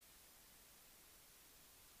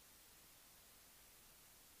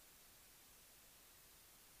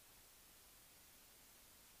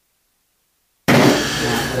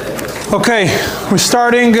Okay, we're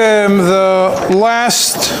starting the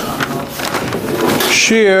last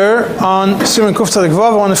shiur on סימן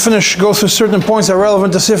Vav. I want to go through certain points that are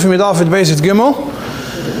relevant to Sifim Yidalef Beis Gimel.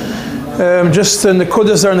 Just in the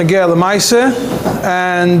Kudas are Nagel Maise,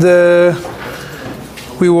 and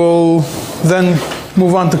we will then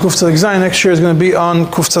move on to Kuf Tzadik Zayin. Next year is going to be on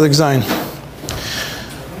Kuf Tzadik Zayin.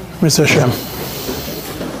 Mr. Hashem.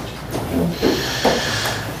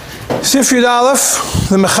 Sif Yidalef,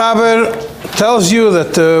 the Mechaber tells you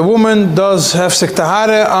that the woman does have Hefsek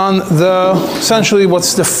Tahara on essentially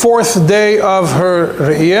what's the fourth day of her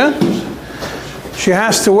Re'iyah. She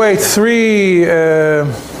has to wait 6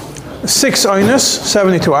 oinus,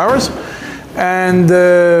 72 hours. And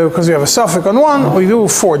because we have a suffix on one, we do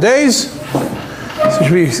 4 days. So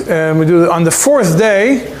we do on the fourth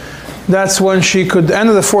day, that's when she could, end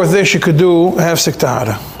of the fourth day, she could do Hefsek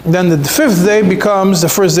Tahara. Then the fifth day becomes the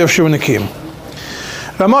first day of Shiur Nekim.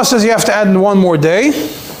 Ramah says you have to add one more day.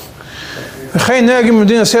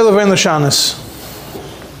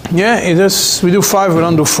 Yeah, we do 5, we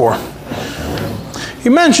don't do 4. He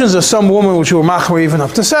mentions that some women which were machmer even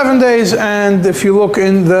up to 7 days, and if you look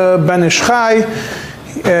in the Ben Ish Chai,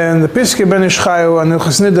 and the Piskei Ben Ish Chai, and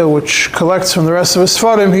Nida, which collects from the rest of his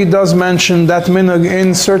Sfarim, he does mention that minhag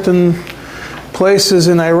in certain places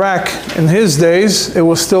in Iraq in his days. It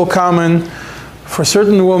was still common for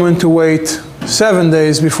certain women to wait 7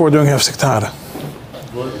 days before doing Hefsek Tahara.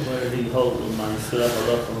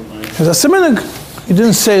 That's a minhag. He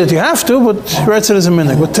didn't say that you have to, but he writes it as a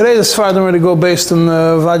minhag. But today the Sfardim already go based on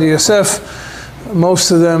Vadi Yosef.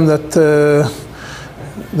 Most of them that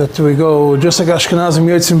we go just like Ashkenazim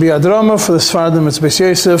Yotzim Bi'adrama. For the Sfardim it's Beis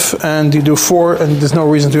Yosef, and you do 4, and there's no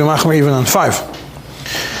reason to be machmer even on 5.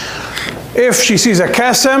 If she sees a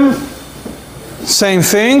kasem, same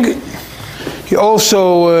thing. You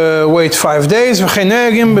also wait 5 days.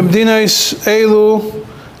 V'cheinegim b'mdinos elu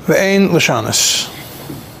v'ein l'shanas.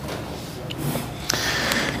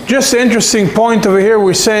 Just an interesting point over here.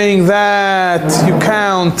 We're saying that you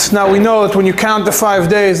count. Now we know that when you count the 5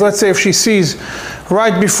 days, let's say if she sees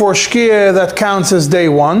right before Shkia, that counts as day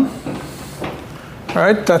 1.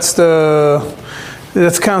 Right? That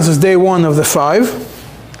counts as day 1 of the 5.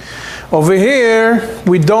 Over here,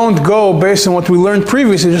 we don't go based on what we learned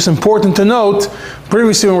previously. Just important to note,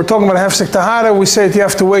 previously when we're talking about Hefsek Tahara, we said you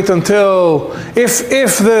have to wait until,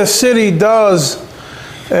 if the city does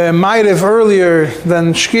Ma'ariv earlier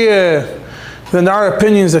than Shkia, then there are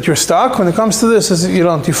opinions that you're stuck. When it comes to this, you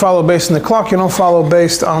follow based on the clock, you don't follow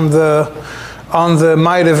based on the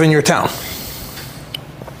Ma'ariv in your town.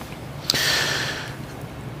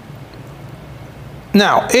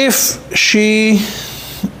 Now, if she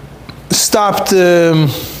stopped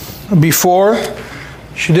before,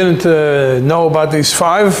 she didn't know about these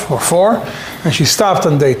 5 or 4, and she stopped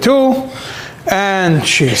on day 2, and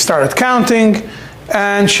she started counting,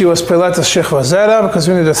 and she was Peiletes Shechva Zera, because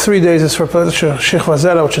we need the 3 days is for Peiletes Shechva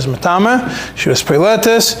Zera, which is Metame. She was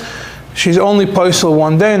Peiletes. She's only Poisel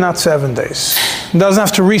 1 day, not 7 days. Doesn't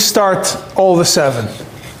have to restart all the 7.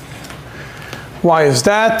 Why is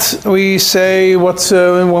that? We say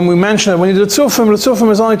when we mention it, when you do the Tzufim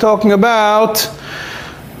is only talking about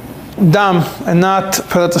Dam and not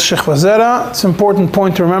Peiletes Shechva Zera. It's an important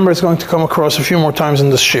point to remember. It's going to come across a few more times in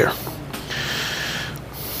this shiur.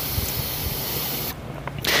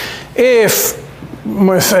 If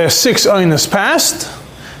 6 oinus passed,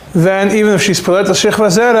 then even if she's Peiletes Shechva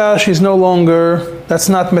Zera, she's no longer, that's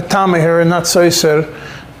not Metame here and not Soiser,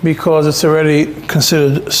 because it's already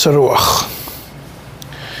considered Saruach.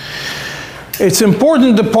 It's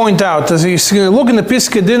important to point out, as you're going to look in the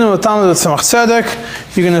Piskei Din of the Talmud of Tzemach Tzedek,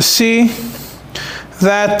 you're going to see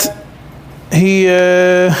that he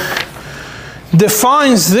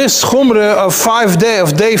defines this chumrah of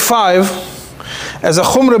day 5 as a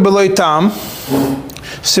chumrah b'loi tam,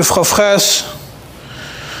 Sif Chavches,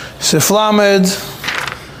 Sif Lamed,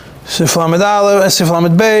 Sif Lamed Aleph, and Sif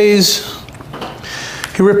Lamed Beis.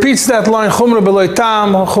 He repeats that line, chumrah b'loi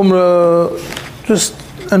tam, chumrah,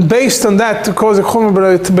 and based on that, to cause a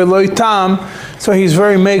chumrah b'loi tam, so he's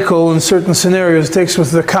very makel in certain scenarios. It takes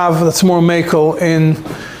with the kav that's more makel in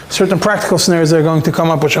certain practical scenarios that are going to come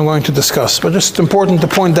up, which I'm going to discuss. But just important to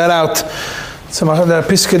point that out. That's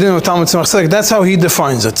how he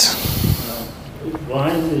defines it.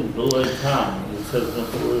 Why is it b'loi tam? It says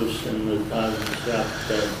in the Taz that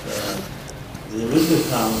the original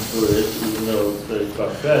tam for it, even though it's very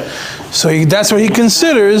far-fetched. So that's what he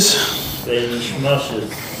considers.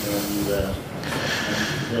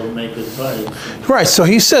 they'll make it twice. Right, so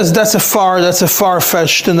he says that's a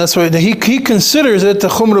far-fetched, and that's why he considers it the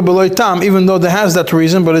chumra b'lo tam, even though there has that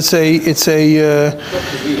reason, but it's a. It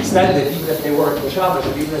could be extended even if they weren't the Shabbos,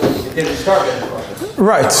 even if it didn't start in the Shabbos.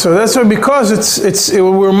 Right, so that's why, because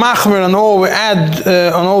we're machmer on all, we add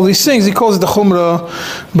on all these things, he calls it the chumra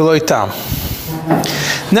b'lo tam.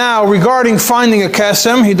 Now, regarding finding a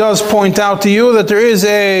kesem, he does point out to you that there is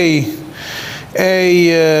a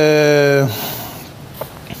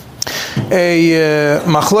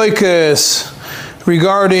machlokes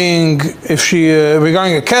regarding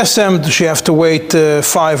regarding a kesem, does she have to wait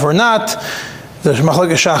 5 or not? The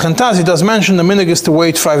machlokes shach and taz, he does mention the minhag is to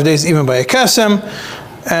wait 5 days even by a kesem.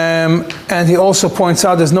 And he also points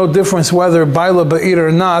out there's no difference whether baila ba'ir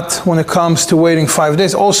or not when it comes to waiting 5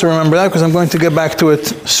 days. Also remember that, because I'm going to get back to it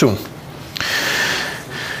soon.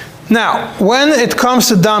 Now, when it comes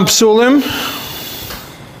to dam psulim,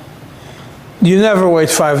 you never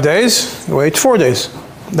wait 5 days, you wait 4 days.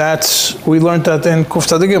 We learned that in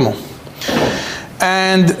Kufta de Gimel.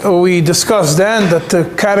 And we discussed then that the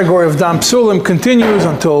category of dam psulim continues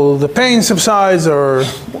until the pain subsides, or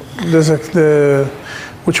there's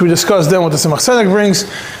which we discussed then what the Tzemach Tzedek brings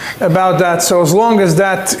about that. So as long as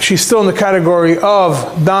that she's still in the category of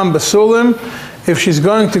dam basulim, if she's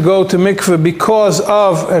going to go to mikveh because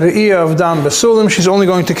of a re'iyah of dam basulim, she's only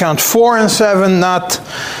going to count 4 and 7, not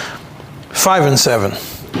 5 and 7.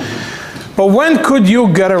 But when could you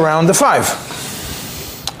get around the 5?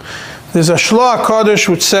 There's a Shloah Kodesh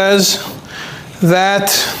which says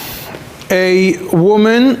that a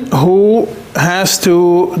woman who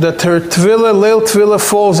that her tefillah, leil tefillah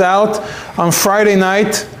falls out on Friday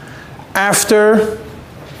night after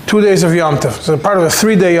 2 days of Yom Tov. So part of a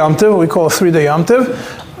 3-day Yom Tov, we call a 3-day Yom Tov.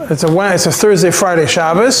 It's a Thursday, Friday,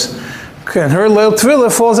 Shabbos. Okay, and her leil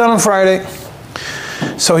tefillah falls out on Friday.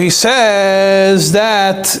 So he says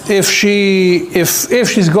that if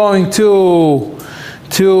she's going to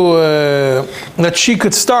that she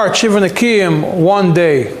could start Shiva Nekiyim 1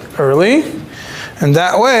 day early, and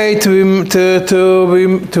that way to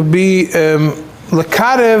be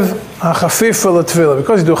lekarev hachafifa l'tefillah,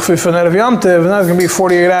 because you do chafifa net of Yom Tov, and that's going to be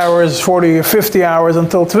 48 hours, 40 or 50 hours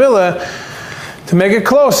until tefillah. To make it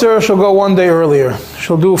closer, she'll go 1 day earlier.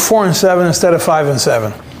 She'll do 4 and 7 instead of 5 and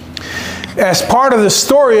 7. As part of the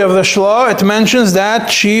story of the Shloah, it mentions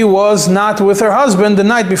that she was not with her husband the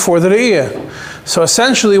night before the Re'iyah. So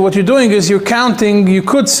essentially what you're doing is you're counting, you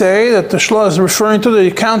could say that the Shloah is referring to that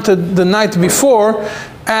you counted the night before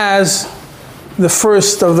as the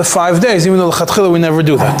first of the 5 days, even though l'chatchila we never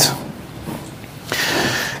do that.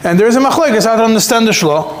 And there's a machlokes how to understand the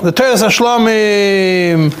Shloah. The Toras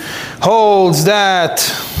HaShlomim holds that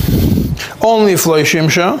only if lo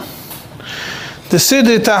shimsha. The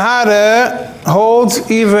Siddur Tahara holds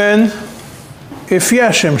even if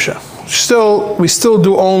yes shimsha. We still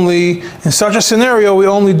do only, in such a scenario, we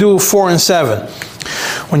only do 4 and 7.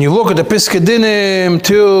 When you look at the Piskei Dinim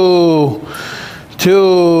to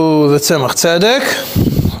the Tzemach Tzedek,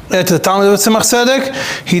 to the Talmud of the Tzemach Tzedek,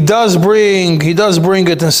 he does bring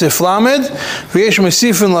it in Sif Lamed, v'yesh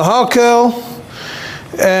mesifin lahakel,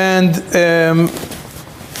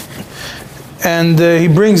 and he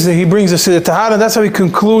brings the Siddur Tahara, and that's how he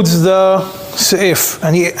concludes the Seif.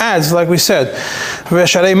 And he adds, like we said,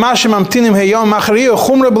 v'sharei mashim amtinim heyom machriyo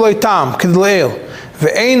chumra b'lo tam k'dleil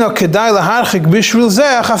ve'eino kedai laharchik b'shvil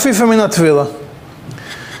zeh chafifa min hatvila.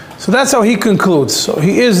 So that's how he concludes. So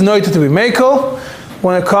he is noted to be mekel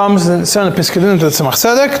when it comes to the Piskei Dinim to the Tzemach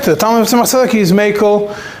Tzedek. To the Talmud of Tzemach Tzedek, he is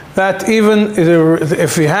mekel that even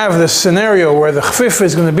if we have this scenario where the chafif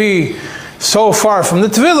is going to be so far from the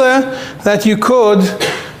Tefillah that you could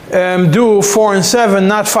do 4 and 7,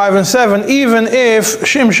 not 5 and 7, even if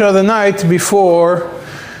Shimsha the night before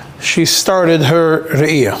she started her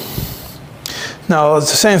Re'iyah. Now, it's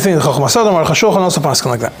the same thing, the Chochmah Sodom, or Chashulchan also paskin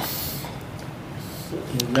like that.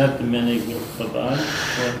 Is that the minhag of Chabad?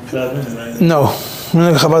 7, right? No,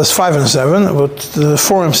 minhag of Chabad is 5 and 7, but the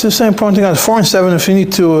 4 and 6, same pointing out, 4 and 7 if you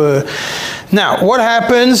need to. Now, what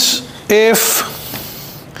happens if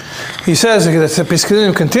he says that the Piskei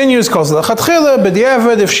Dinim continues, calls the l'chatchila,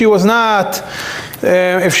 b'diavad, if she was not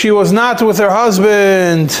with her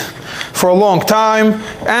husband for a long time,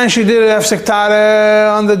 and she did have sektare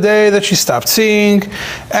on the day that she stopped seeing,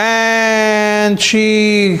 and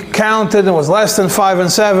she counted and was less than 5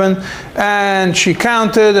 and 7, and she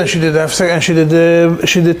counted and she did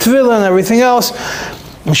tefillah and everything else.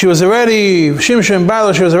 And she was already Shimsha and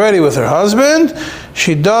Baila, she was already with her husband.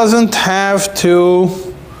 She doesn't have to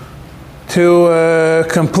to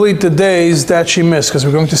complete the days that she missed. Because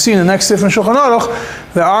we're going to see in the next Sif in Shulchan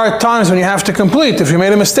Aruch, there are times when you have to complete. If you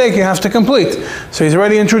made a mistake, you have to complete. So he's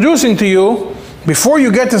already introducing to you, before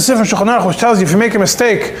you get to Sif in Shulchan Aruch, which tells you if you make a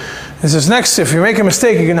mistake, this is next Sif, if you make a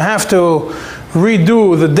mistake, you're going to have to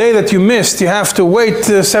redo the day that you missed. You have to wait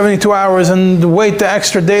 72 hours and wait the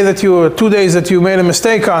extra day that 2 days that you made a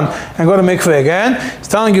mistake on and go to mikveh again. He's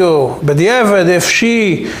telling you, b'diavad, if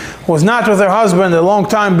she was not with her husband a long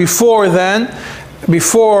time before then,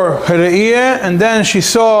 before her re'iyah, and then she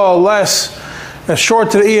saw a short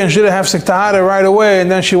re'iyah and she didn't have tahara right away, and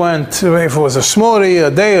then she went, if it was a small re'iyah,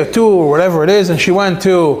 a day or two or whatever it is, and she went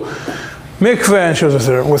to mikveh and she was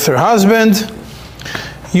with her husband,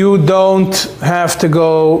 you don't have to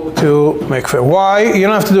go to mikveh. Why? You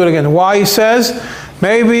don't have to do it again. Why? He says,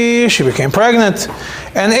 maybe she became pregnant.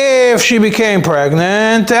 And if she became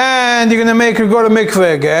pregnant and you're going to make her go to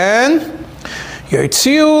mikveh again, they're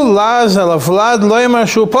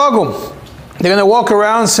going to walk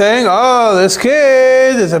around saying, oh, this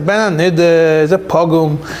kid is a ben nida, is a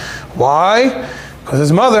pogum. Why? Because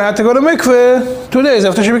his mother had to go to mikveh 2 days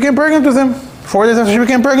after she became pregnant with him. 4 days after she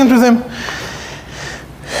became pregnant with him.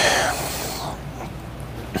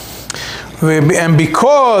 And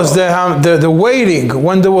because the waiting,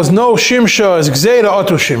 when there was no shimsha, is gzeira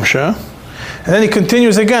otu shimsha, and then he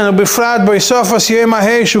continues again, b'frat b'isofas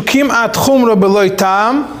yemahei shu kim'at chumra b'loi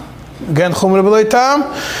tam, again chumra b'loi tam,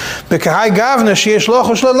 b'kahai gavna sheyesh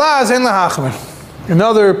lochosh lalaz en lahachmer.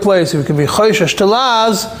 Another place, if you can be choishesh to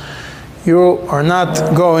laz, you are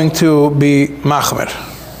not going to be machmer.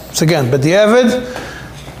 So again, but the Eved,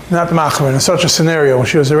 not machmer in such a scenario when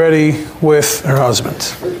she was already with her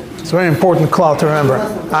husband. It's a very important klal to remember.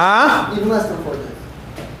 Even less than 4 days.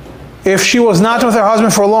 If she was not with her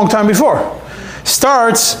husband for a long time before.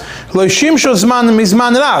 Starts, lo shimshu zman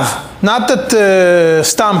mizman rav. Not that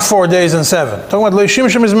stam 4 days and 7. Talking about lo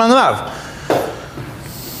shimshu mizman rav.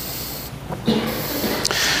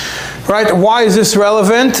 Right, why is this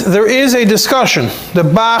relevant? There is a discussion. The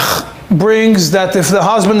Bach brings that if the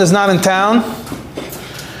husband is not in town,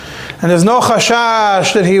 and there's no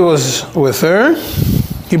chashash that he was with her,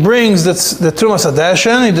 he brings the Trumas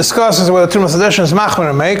Hadeshen. He discusses whether Trumas Hadeshen is machmer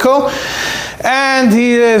or mekel, and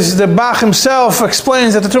the Bach himself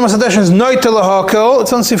explains that the Trumas Hadeshen is noite lahakel.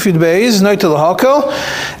 It's on Sifid Beis, noite lahakel,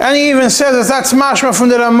 and he even says that that's mashma from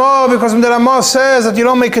the Ramah, because when the Ramah says that you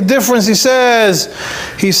don't make a difference, he says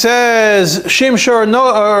shimsha or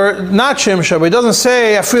not shimsha, but he doesn't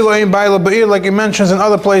say afilu ein ba'ila ba'ir like he mentions in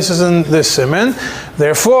other places in this siman.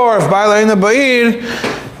 Therefore, if ba'ila ein ba'ir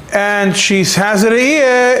and she has a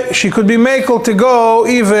re'iyah, she could be mekel to go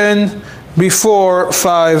even before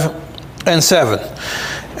 5 and 7.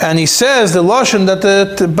 And he says the lashon that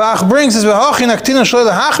the Bach brings is v'hachin aktina shlo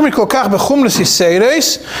lahachmir kol kach bechumras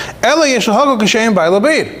yiseires ela yesh lahagol k'shein ba'ila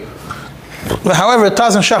b'ir. However,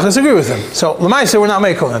 Taz and Shach disagree with him. So l'maaseh we're not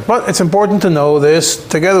making it, but it's important to know this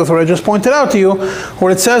together with what I just pointed out to you,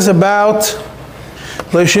 what it says about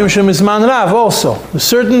Leishimshim is man rav also. There's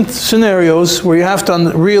certain scenarios where you have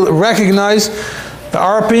to recognize there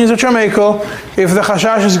are opinions which are mekel. If the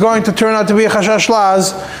chashash is going to turn out to be a chashash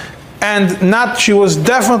laz, and she was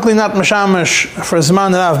definitely not mashamish for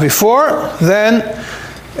zman rav before, then,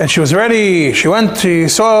 and she was ready, she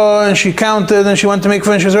saw and she counted and she went to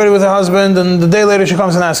mikveh and she was ready with her husband, and the day later she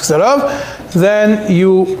comes and asks that of, then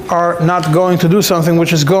you are not going to do something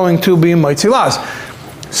which is going to be moitzi laz.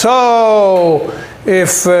 So, if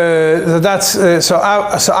so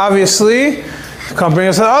obviously, come bring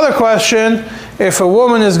us another question. If a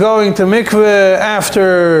woman is going to mikveh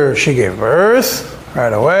after she gave birth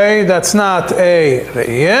right away, that's not a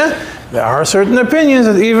re'iyah. There are certain opinions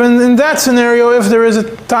that even in that scenario, if there is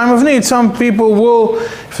a time of need, some people will,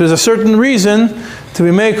 if there's a certain reason to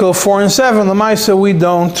be mekel 4 and 7, l'maaseh we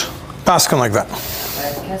don't paskin like that.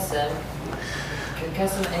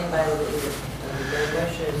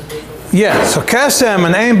 Yeah, so kesem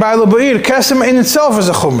and ein ba'ila ba'ir, kesem in itself is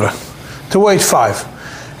a chumrah, to wait 5.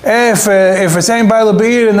 If it's ein ba'ila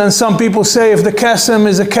ba'ir, and then some people say if the kesem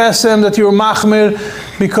is a kesem that you're machmir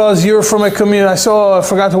because you're from a community. I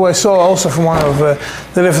forgot who I saw also from one of,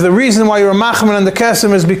 that if the reason why you're machmir and the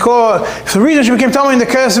kesem is because, if the reason she became tamei in the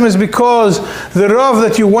kesem is because the rav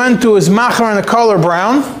that you went to is machmir and the color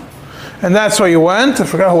brown, and that's why you went, I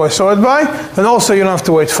forgot who I saw it by, then also you don't have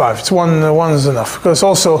to wait 5. It's one is enough. Because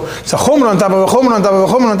also, it's a chumrah on top of a chumrah on top of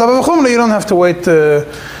a chumrah on top of a chumrah, you don't have to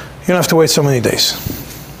wait so many days.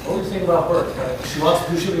 What are you saying about birth? She wants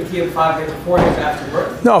to do Shivah Nekiyim 5 days, 4 days after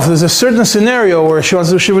birth? No, if there's a certain scenario where she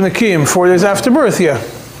wants to do Shivah Nekiyim 4 days after birth, yeah.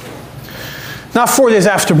 Not 4 days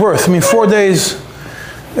after birth, I mean 4 days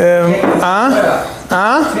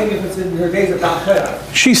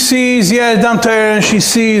She sees, Dam Torah, and she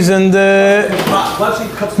sees, and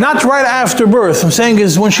not right after birth. I'm saying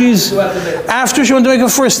is when she's after she went to make it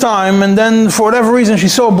first time, and then for whatever reason she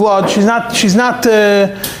saw blood. She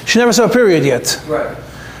never saw a period yet. Right.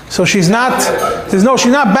 So she's not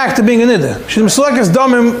back to being a niddah. She's Mesulakas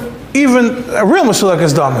Damim, even a real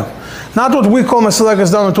Mesulakas Damim. Not what we call Mesulakas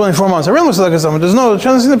Damim 24 months. A real Mesulakas Damim. She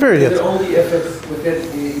hasn't seen the period yet. Is it only if it's within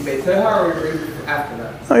the Beit Tehar or even after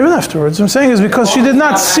that? No, even afterwards. I'm saying is because she did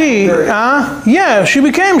not see.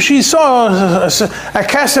 She saw a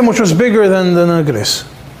kasem which was bigger than the Gris.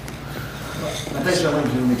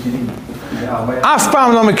 Af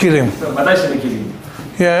pam lo mekirim.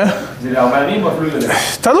 זה ל4 ימים או אפילו יותר?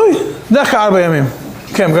 תלוי, דרך כלל 4 ימים.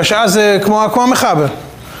 כן, בגלל שאז זה כמו המחבר.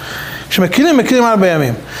 כשמקילים 4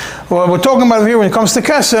 ימים. We're talking about here when it comes to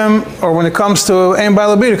Kesem, or when it comes to Ein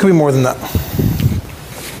Ba'alabit, it could be more than that.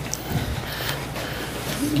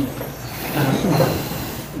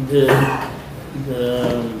 The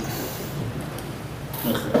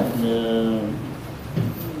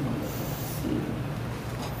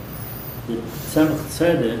Tzemach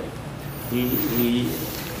Tzedek, he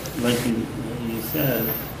like you said,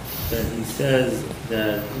 that he says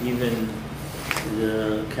that even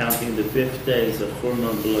counting the 5th day is a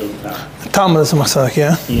Churma below Tam. Talmud is a Masak,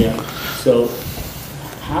 yeah? Yeah. So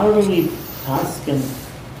how do we paskin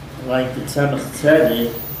like the Tzemach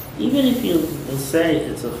Tzedek, even if you say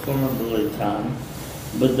it's a Churma below Tam,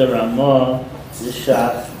 but the Ramah, the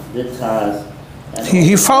Shach, the Taz,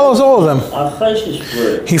 he follows all of them.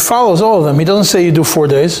 He follows all of them. He doesn't say you do 4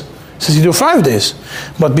 days. He says you do 5 days.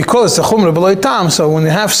 But because it's a chumrah b'lo tam, so when you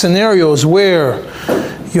have scenarios where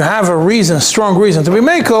you have a reason, strong reason to be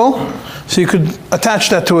mekel, so you could attach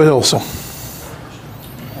that to it also.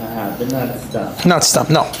 But not stop. Not stop,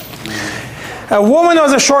 no. A woman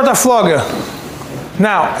was a short aflaga.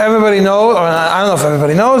 Now, everybody knows, or I don't know if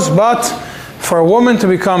everybody knows, but for a woman to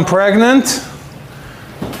become pregnant,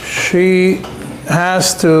 she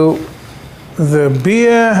has to, the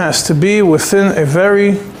bia has to be within a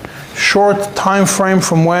very short time frame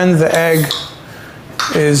from when the egg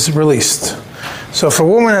is released. So if a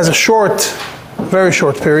woman has a short, very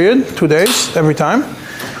short period, 2 days every time,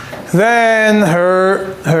 then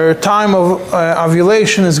her time of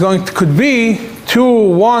ovulation is could be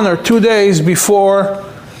 1 or 2 days before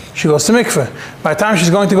she goes to mikveh. By the time she's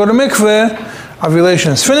going to go to mikveh,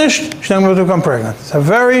 ovulation is finished, she's not going to become pregnant. It's a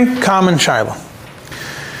very common shaila.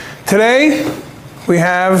 Today, we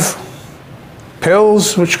have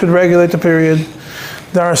pills which could regulate the period.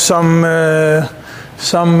 There are some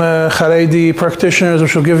Haredi practitioners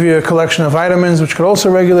which will give you a collection of vitamins which could also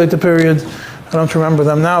regulate the period. I don't remember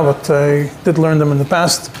them now, but I did learn them in the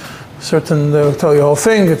past. They'll tell you the whole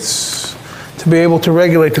thing. It's to be able to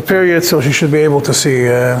regulate the period, so she should be able to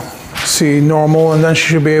see normal, and then she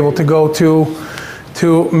should be able to go to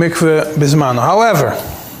mikveh bismano. However,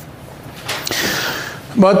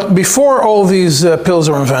 but before all these pills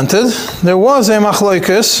were invented, there was a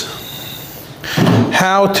machlokes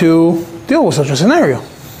how to deal with such a scenario.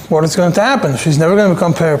 What is going to happen? She's never going to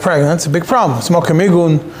become pregnant. It's a big problem. It's mokem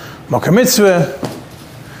migun, mokem mitzvah.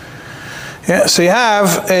 Yeah, so you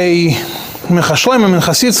have a Mincha Shleima,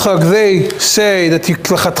 Mincha Yitzchak. They say that you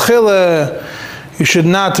should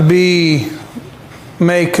not she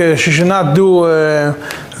should not do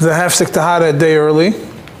the hefsek tahara a day early.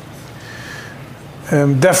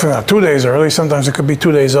 Definitely not 2 days early. Sometimes it could be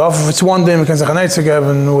 2 days off. If it's 1 day, if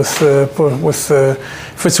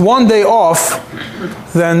it's 1 day off,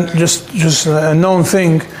 then just a known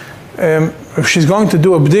thing. If she's going to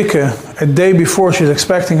do a bdika a day before she's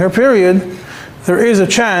expecting her period, there is a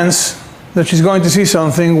chance that she's going to see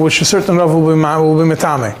something which a certain level will be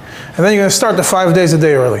metame, and then you're going to start the 5 days a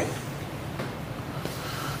day early.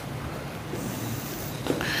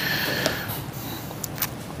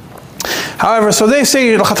 However, so they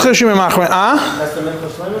say That's the Mincha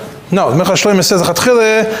Shleima? No, the Mincha Shleima says Mincha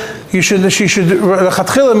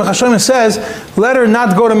Shleima says, let her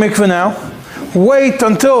not go to mikveh now. Wait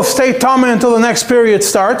until, stay tameh until the next period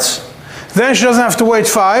starts. Then she doesn't have to wait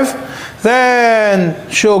 5. Then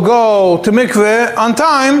she'll go to mikveh on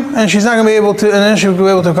time, and she's not going to be able to, and then she'll be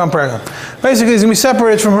able to become pregnant. Basically, he's going to be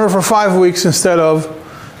separated from her for 5 weeks instead of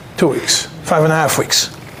 2 weeks, 5.5 weeks.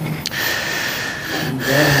 And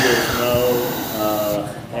then there's no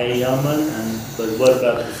but what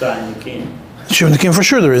about the sign Nakim? Shiva Nakim for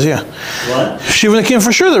sure there is, yeah. What? Shiva Nakim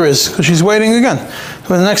for sure there is, because she's waiting again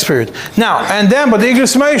for the next period. Now, and then, but the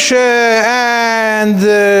Igris Moshe and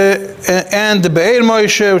the Be'er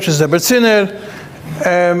Moshe, which is the Betziner,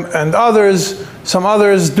 and some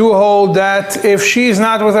others do hold that if she's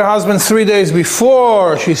not with her husband 3 days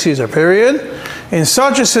before she sees her period, in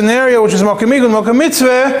such a scenario, which is Mokum Migun, Mokum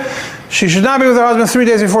Mitzvah, she should not be with her husband 3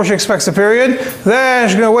 days before she expects the period. Then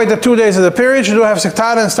she's going to wait the 2 days of the period. She'll do have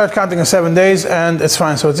sektara and start counting in 7 days, and it's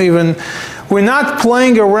fine. So it's even, we're not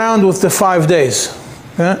playing around with the 5 days.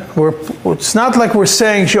 Yeah? It's not like we're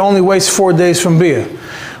saying she only waits 4 days from Bia.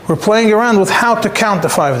 We're playing around with how to count the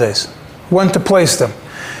 5 days, when to place them.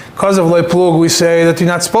 Because of Lei Plug, we say that you're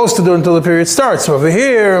not supposed to do it until the period starts. So over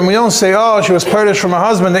here, and we don't say, oh, she was purged from her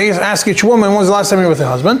husband. They ask each woman, when was the last time you were with her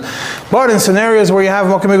husband? But in scenarios where you have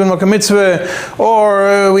Mokum Migun, Mokum Mitzvah,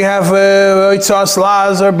 or we have Itzas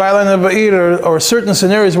Laz, or Bailan Ba'ir, or certain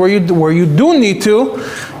scenarios where you do need to,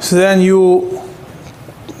 so then you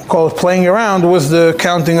call it playing around with the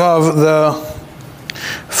counting of the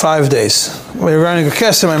 5 days. We're running a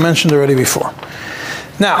kesem, I mentioned already before.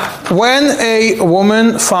 Now, when a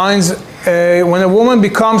woman becomes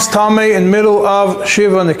tamei in middle of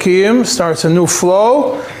Shiva Nikiyim, starts a new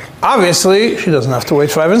flow, obviously she doesn't have to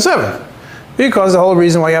wait 5 and 7. Because the whole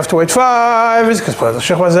reason why you have to wait 5 is because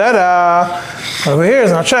Shechva Zera. Over here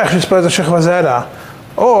it's not Shech, she's Shechva Zera.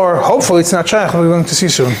 Or hopefully it's not Shech, we're going to see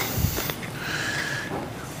soon.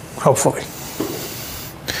 Hopefully.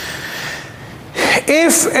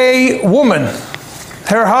 If a woman,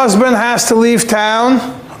 her husband has to leave town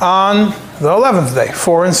on the 11th day,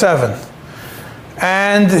 4 and 7.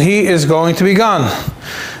 And he is going to be gone.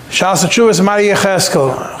 Shas Tshuvas Mari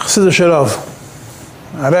Yecheskel, Chassidus Sharov,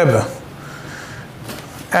 Rebbe.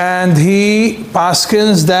 And he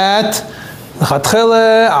paskins that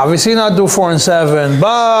L'chatchile, obviously not do 4 and 7.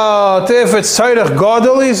 But if it's Tzorech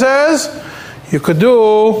Gadol, he says, you could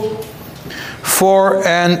do 4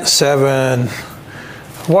 and 7.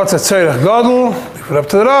 What's a Tzorech Gadol? Leave it up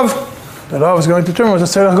to the Rav. The Rav is going to determine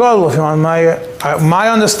what's a Tzorech Gadol. If you want my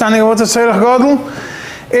understanding of what's a Tzorech Gadol,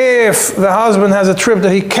 if the husband has a trip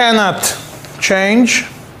that he cannot change,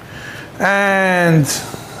 and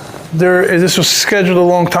this was scheduled a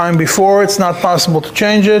long time before, it's not possible to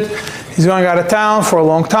change it, he's going out of town for a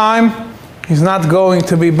long time, he's not going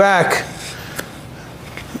to be back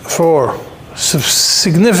for a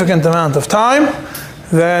significant amount of time,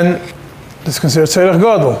 then it's considered Tzorech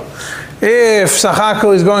Gadol. If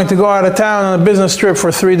Sachakal is going to go out of town on a business trip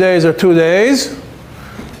for 3 days or 2 days,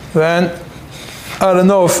 then I don't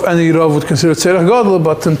know if any Rav would consider Tzorech Gadol,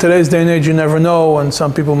 but in today's day and age you never know, and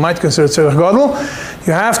some people might consider Tzorech Gadol.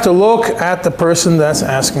 You have to look at the person that's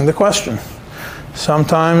asking the question.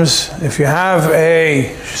 Sometimes if you have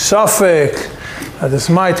a suffix that this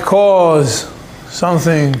might cause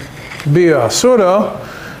something to be a asura,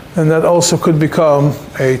 then that also could become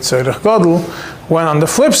a Tzorech Gadol. When on the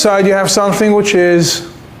flip side you have something which is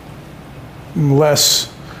less,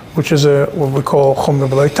 which is what we call chumra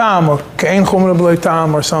b'lei tam, or kein chumra b'lei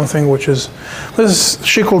tam, or something which is, this is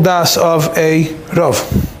shikul das of a Rav.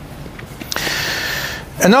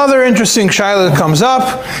 Another interesting shaila that comes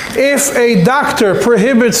up, if a doctor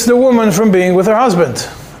prohibits the woman from being with her husband,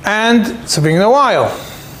 and it's been a while,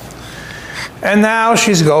 and now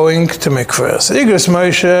she's going to mikveh. So Igros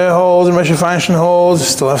Moshe holds, and Moshe Feinstein holds,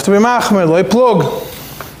 still have to be machmer, loy plug.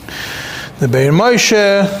 The Beir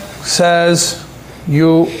Moshe says,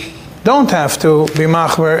 you don't have to be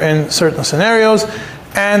machmer in certain scenarios,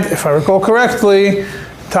 and if I recall correctly,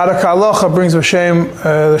 Tarak Halacha brings Hashem,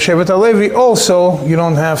 the Shevet HaLevi, also, you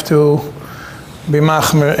don't have to be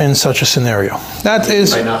machmer in such a scenario. That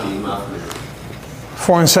is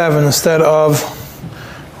 4 and 7 instead of,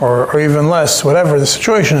 or even less, whatever the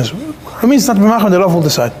situation is. It means not to be machmer, the Rav will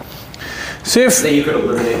decide. See if... So you could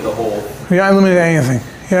eliminate the whole... Yeah, eliminate anything.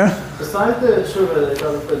 Yeah? Besides the Shuvah,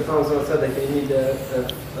 the Thomas said that you need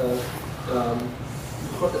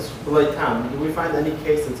do we find any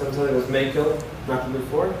case that somebody was Mekel not to do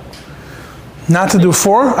 4? Not to do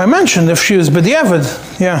 4? I mentioned if she was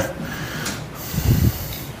B'diavad. Yeah.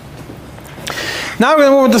 Now we're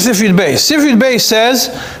going to move to Sifyud Beis. Sifyud Beis says,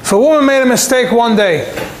 if a woman made a mistake one day,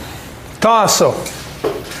 Ta'aso,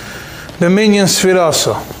 the minion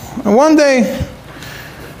Sfiraso, and one day,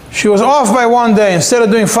 she was off by 1 day. Instead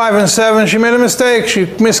of doing 5 and 7, she made a mistake. She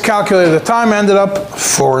miscalculated the time, ended up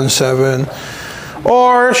 4 and 7.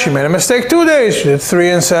 Or she made a mistake 2 days. She did 3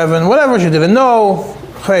 and 7. Whatever, she didn't know.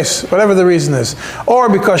 Whatever the reason is. Or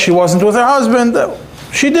because she wasn't with her husband,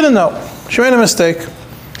 she didn't know. She made a mistake.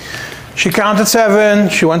 She counted 7.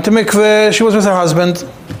 She went to mikveh. She was with her husband.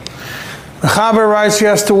 The Chaber writes she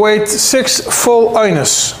has to wait 6 full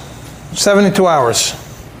oinus, 72 hours.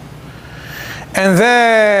 And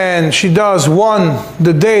then she does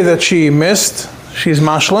the day that she missed, she's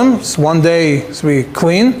mashlim, it's 1 day to be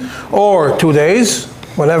clean, or 2 days,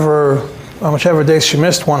 whichever days she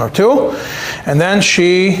missed, 1 or 2, and then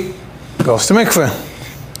she goes to mikveh.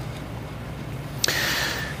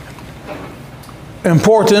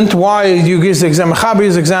 Important, why you use the example? Mechaber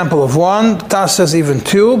uses example of 1, Tas says even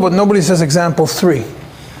 2, but nobody says example 3.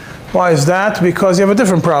 Why is that? Because you have a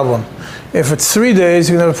different problem. If it's 3 days,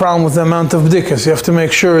 you're going to have a problem with the amount of bdikas. You have to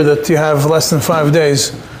make sure that you have less than 5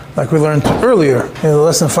 days, like we learned earlier.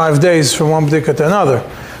 Less than 5 days from one bdika to another.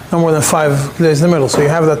 No more than 5 days in the middle. So you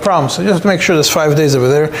have that problem. So you just have to make sure there's 5 days over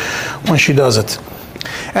there when she does it.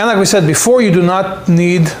 And like we said before, you do not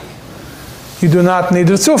need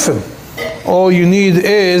Ritzufim. All you need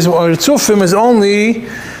is, Ritzufim is only,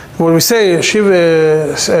 what we say,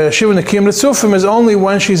 Shiva Nekim Ritzufim is only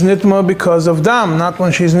when she's nitma because of dam, not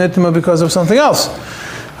when she's nitma because of something else.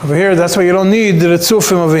 Over here, that's why you don't need the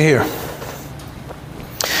Ritzufim over here.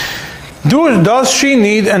 Does she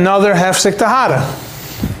need another hefsek tahara?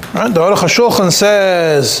 Right? The Aruch HaShulchan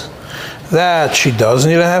says that she does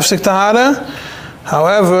need a hefsek tahara.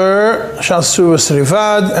 However, Shasuvas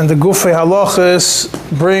Rivad and the Gufei Halachis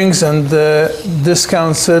brings and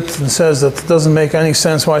discounts it and says that it doesn't make any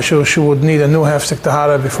sense why she would need a new hefsek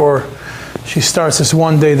tahara before she starts this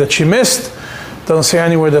 1 day that she missed. Doesn't say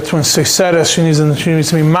anywhere that when she says she needs to be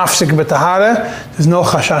mafsik betahara. There's no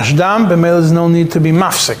chashash dam, but there's no need to be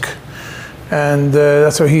mafsik. And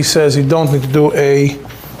that's why he says you don't need to do a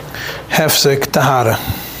hefsek tahara.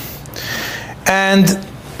 And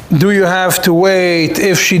do you have to wait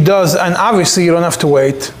if she does? And obviously you don't have to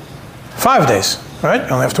wait 5 days, right? You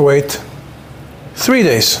only have to wait 3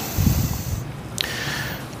 days.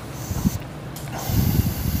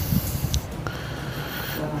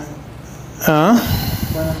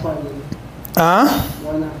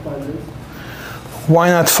 Why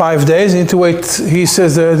not 5 days? You need to wait. He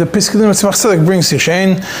says the Piskadim Tzemach Tzedek brings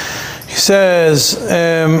Yishain. He says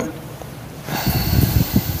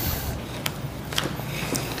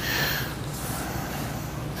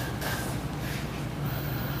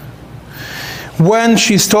when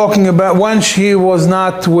she's talking about when she was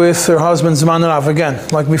not with her husband Zman Rav again,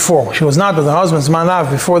 like before. She was not with her husband Zman Rav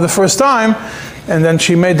before the first time, and then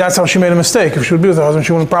that's how she made a mistake. If she would be with her husband,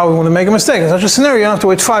 she probably wouldn't make a mistake. In such a scenario, you don't have to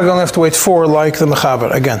wait 5, you only have to wait 4 like the Mechaber.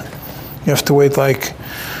 Again, you have to wait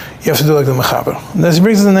you have to do like the Mechaber. This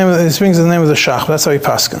brings the name of the Shach, that's how he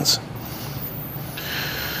paskins.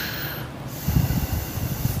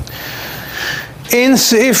 In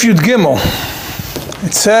Seif Yud Gimel,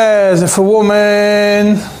 it says if a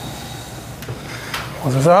woman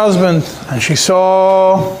was with her husband and she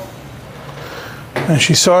saw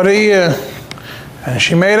Riyah and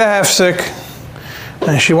she made a hefsek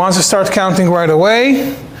and she wants to start counting right away,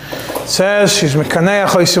 it says she's mekaneach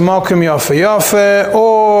oisimokim yafe yafe,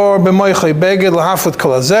 or b'moichei beged lahafut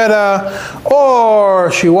kol hazera, or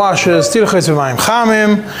she washes tirchis v'mayim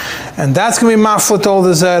chamim, and that's going to be mafut all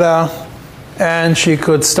the zera, and she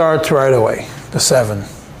could start right away. The 7.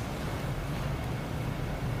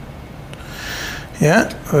 Yeah,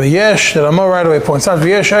 v'yesh, the Rama right away points out,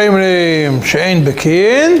 v'yesh ayimrim she'ein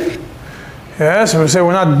bekiin. Yes, we say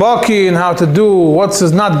we're not baki in how to do, what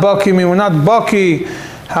does not baki mean? We're not baki,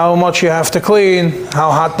 how much you have to clean,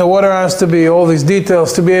 how hot the water has to be, all these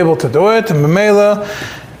details to be able to do it. And b'meila,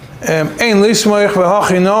 ein lismoich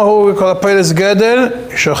v'hachi nohu, v'kol ha'peres geder,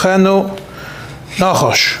 shochenu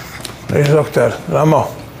nachosh. Dr. Rama.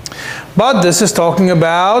 But this is talking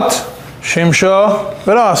about Shimsha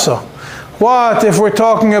V'rasa. What if we're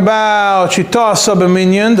talking about Shitasa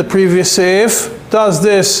B'minyan, the previous Seif? Does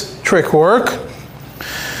this trick work?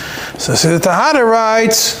 So the Tahara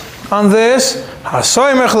writes on this,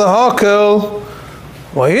 Hasoymech L'Hakel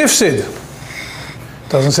V'yifsid.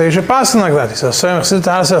 Doesn't say you should pass like that. He says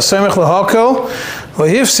Hasoymech L'Hakel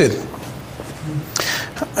V'yifsid.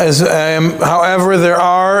 However,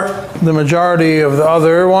 the majority of the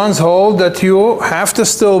other ones hold that you have to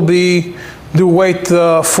still wait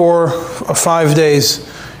 4 or 5 days.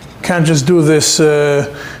 You can't just do this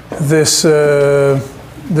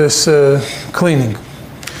cleaning.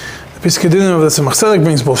 The Piskadim of the Tzemach Tzedek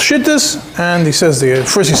brings both shittas, and he says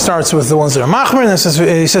first he starts with the ones that are machmer, and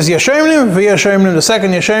he says yashayimlim, v'yashayimlim, the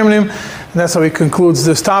second yashayimlim, and that's how he concludes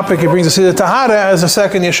this topic. He brings the Tahara as a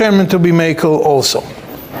second yashayimlim to be mekel also.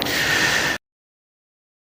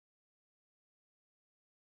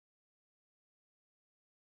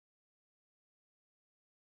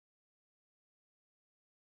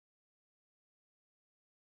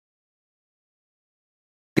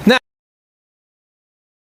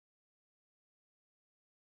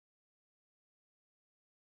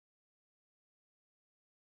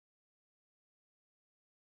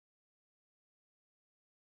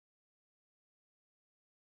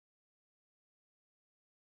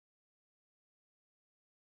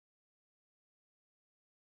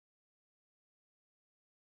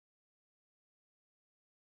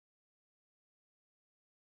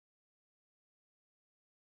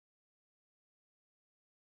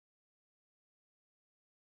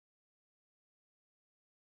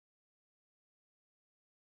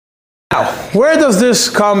 Now, where does this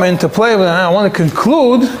come into play? I want to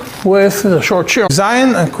conclude with a short share.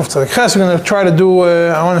 Zayin and Kuf Tzadik Ches. We're going to try to do,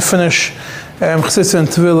 I want to finish Chesed and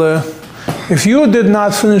Tvila. If you did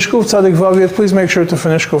not finish Kuf Tzadik Vav yet, please make sure to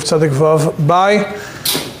finish Kuf Tzadik Vav by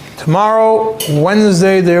tomorrow,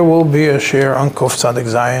 Wednesday. There will be a share on Kuf Tzadik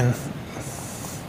Zayin.